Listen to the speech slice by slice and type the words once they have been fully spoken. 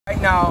Right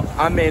now,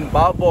 I'm in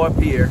Balboa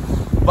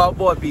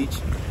Beach,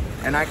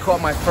 and I caught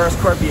my first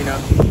corbina.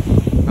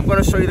 I'm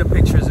gonna show you the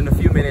pictures in a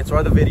few minutes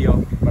or the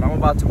video, but I'm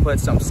about to put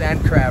some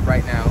sand crab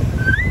right now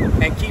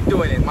and keep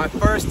doing it. My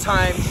first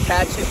time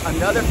catching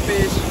another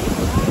fish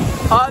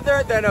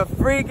other than a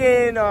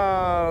freaking,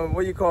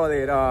 what do you call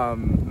it,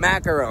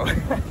 mackerel.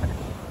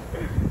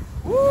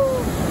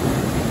 Woo!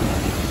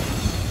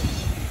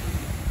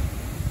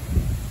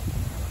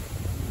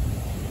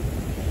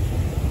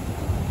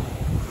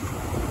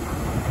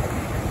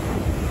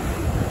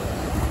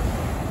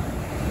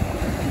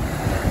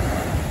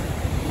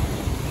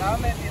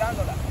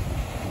 Tirándola.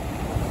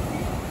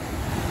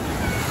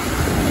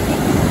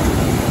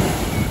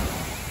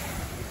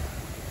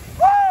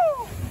 ¡Woo!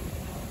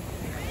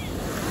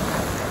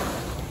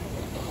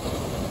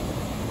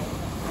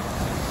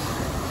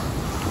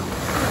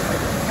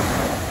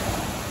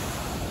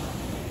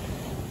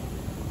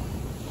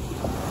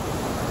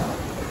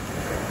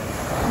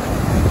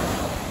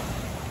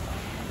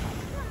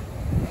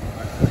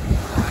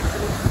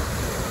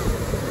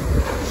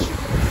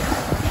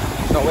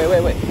 No,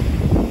 wait.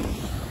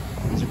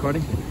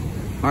 Recording?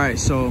 All right,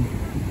 so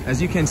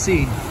as you can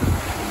see,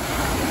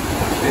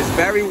 it's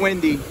very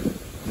windy,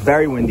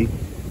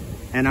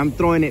 and I'm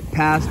throwing it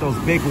past those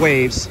big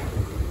waves.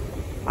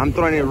 I'm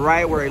throwing it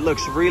right where it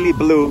looks really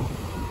blue.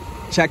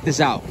 Check this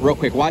out real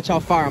quick. Watch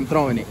how far I'm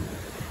throwing it.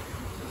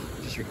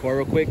 Just record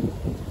real quick.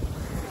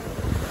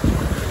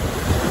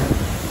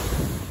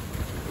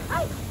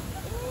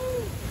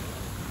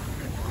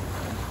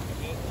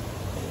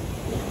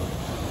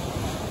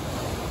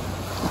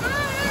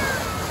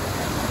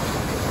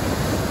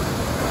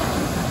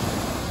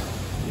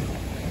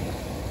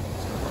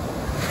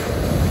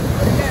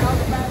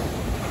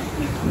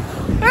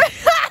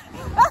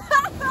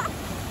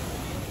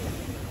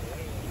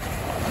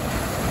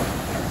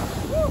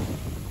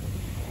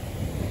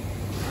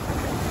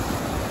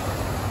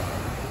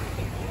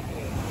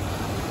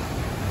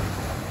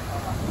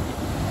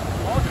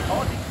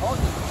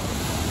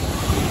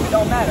 It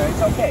don't matter,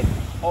 it's okay.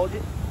 Hold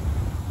it.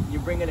 You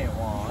bring it in.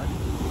 1,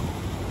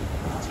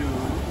 2.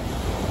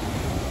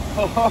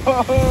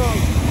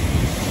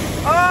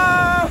 Oh!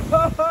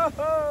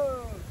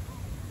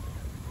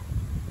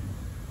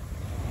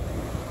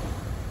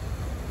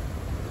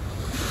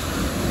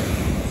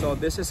 So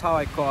this is how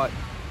I caught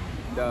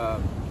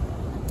the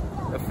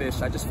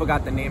fish. I just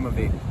forgot the name of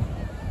it.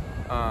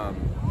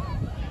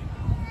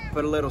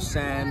 Put a little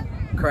sand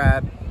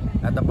crab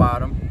at the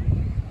bottom.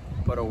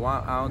 Put a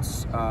 1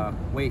 ounce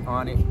weight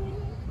on it.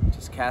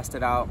 Just cast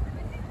it out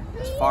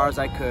as far as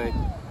I could.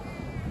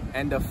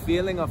 And the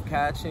feeling of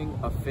catching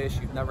a fish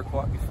you've never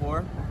caught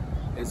before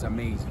is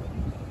amazing.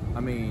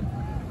 I mean,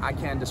 I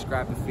can't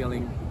describe the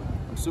feeling.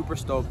 I'm super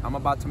stoked. I'm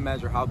about to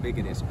measure how big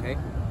it is, okay?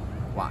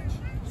 Watch.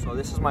 So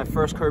this is my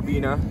first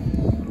corbina.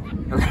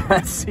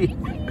 Let's see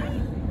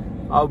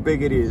how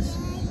big it is.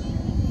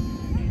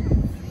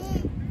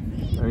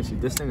 Let me see,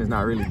 this thing is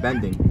not really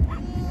bending.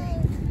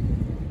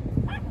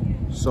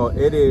 So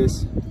it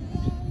is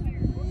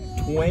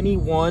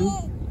 21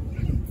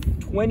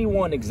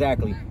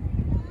 exactly.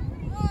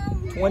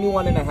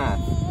 21 and a half.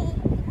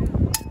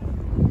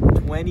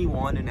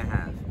 21 and a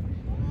half.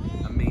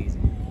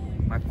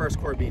 Amazing. My first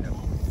corbina.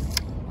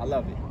 I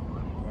love it.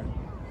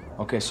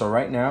 Okay, so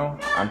right now,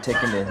 I'm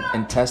taking the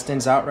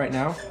intestines out right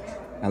now.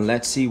 And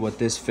let's see what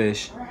this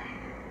fish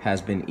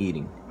has been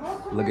eating.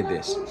 Look at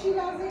this.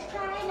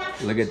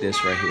 Look at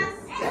this right here.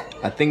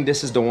 I think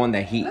this is the one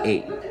that he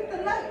ate,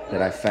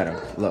 that I fed him.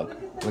 Look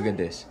at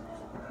this.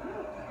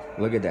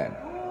 Look at that.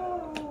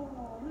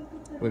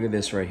 Look at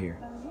this right here.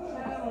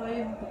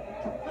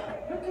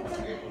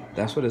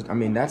 That's what it's, I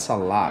mean, that's a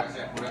lot.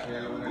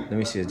 Let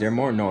me see, is there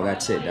more? No,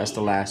 that's it. That's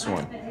the last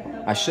one.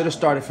 I should have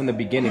started from the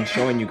beginning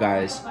showing you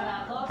guys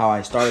how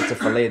I started to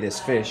fillet this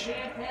fish,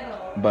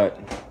 but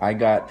I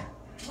got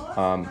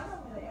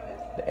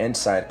the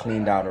inside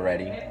cleaned out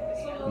already.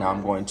 Now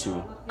I'm going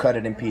to cut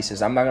it in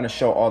pieces. I'm not going to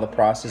show all the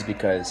process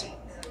because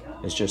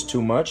it's just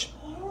too much.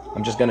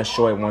 I'm just going to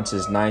show it once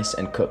it's nice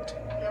and cooked.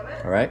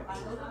 All right.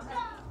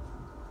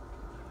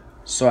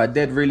 So I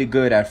did really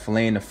good at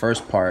filleting the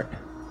first part.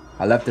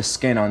 I left the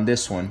skin on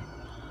this one.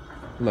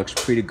 It looks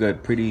pretty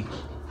good, pretty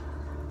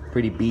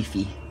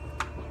beefy.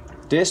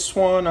 This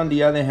one, on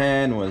the other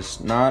hand, was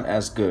not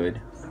as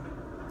good,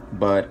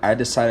 but I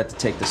decided to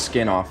take the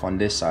skin off on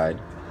this side.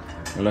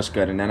 It looks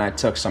good. And then I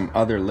took some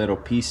other little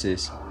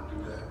pieces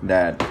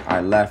that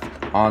I left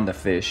on the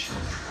fish,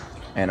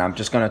 and I'm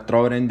just gonna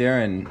throw it in there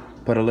and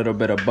put a little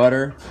bit of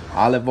butter,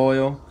 olive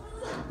oil,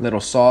 little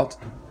salt,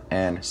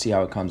 and see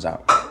how it comes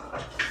out.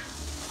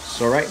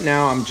 So right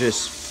now I'm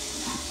just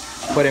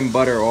putting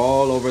butter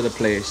all over the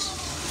place,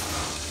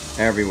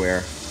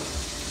 everywhere,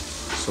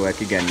 so I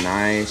could get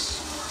nice,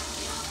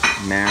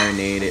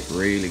 marinated,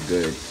 really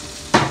good,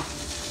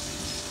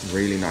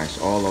 really nice,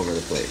 all over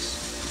the place.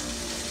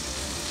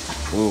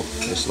 Ooh,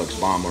 this looks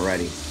bomb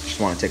already. Just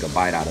want to take a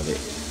bite out of it.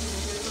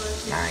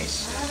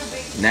 Nice.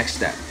 Next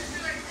step.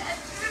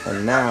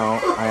 And now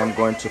I am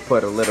going to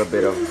put a little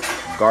bit of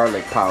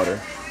garlic powder.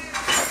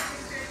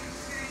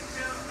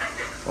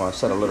 Well, I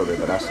said a little bit,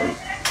 but that's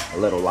a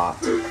little lot.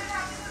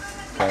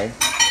 Okay.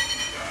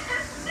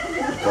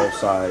 Both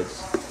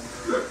sides.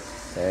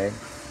 Okay.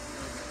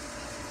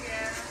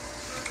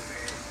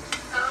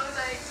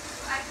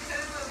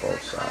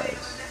 Both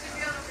sides.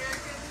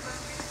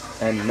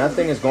 And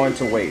nothing is going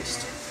to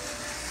waste,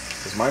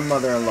 because my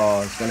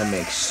mother-in-law is going to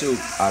make soup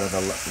out of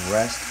the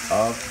rest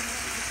of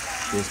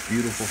this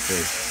beautiful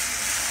fish.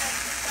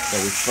 So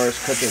we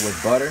first cook it with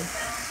butter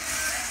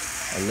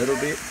a little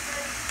bit,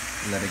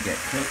 let it get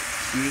cooked.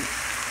 See?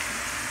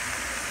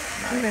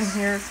 Nice. Even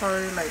here it's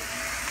already like...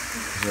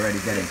 It's already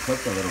getting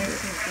cooked a little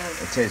bit.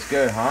 It tastes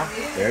good, huh?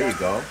 There you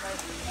go.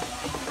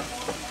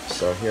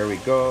 So here we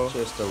go.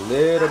 Just a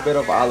little bit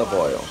of olive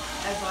oil.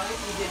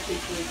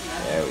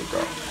 There we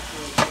go.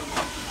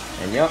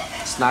 And yep,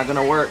 it's not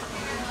gonna work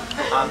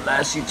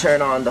unless you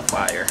turn on the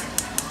fire.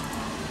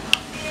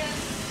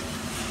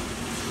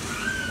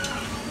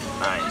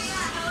 Nice.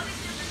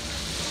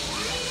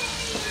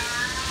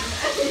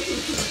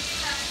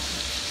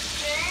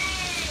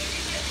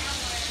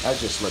 That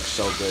just looks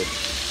so good.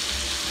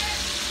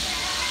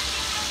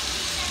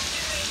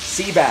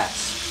 Sea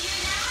bass.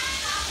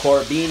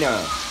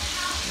 Corbina.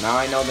 Now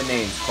I know the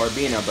names.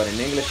 Corbina, but in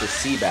English it's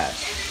sea bass.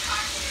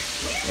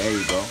 There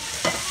you go.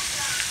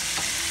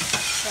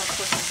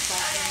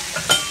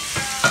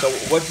 So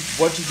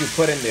what did you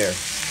put in there?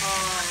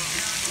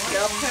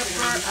 Bell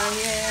pepper,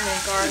 onion,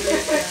 and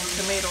garlic, and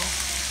tomato.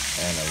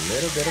 And a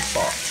little bit of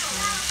salt.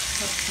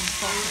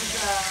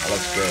 That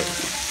looks good.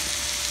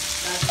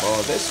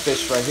 Well, this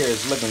fish right here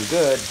is looking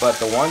good, but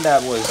the one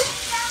that was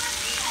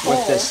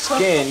with the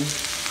skin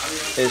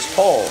is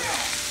whole.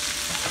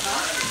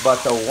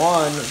 But the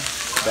one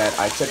that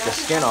I took the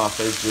skin off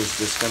is just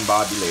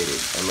discombobulated.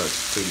 It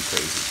looks pretty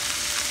crazy.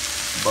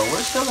 But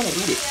we're still gonna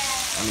eat it.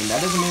 I mean,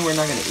 that doesn't mean we're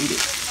not gonna eat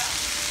it.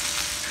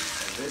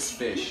 This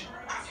fish,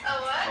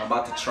 I'm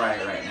about to try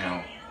it right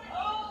now.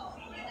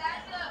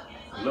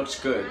 It looks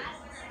good.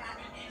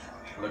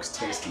 It looks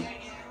tasty.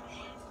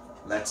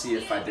 Let's see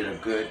if I did a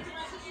good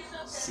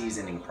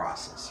seasoning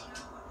process.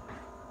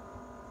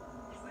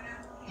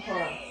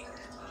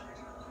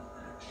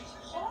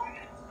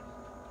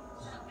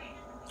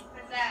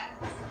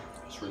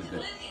 It's really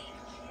good.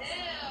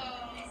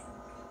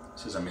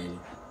 This is amazing.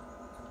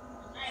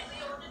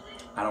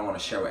 I don't want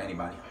to share with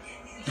anybody.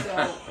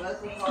 So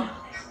let's be honest.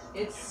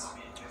 It's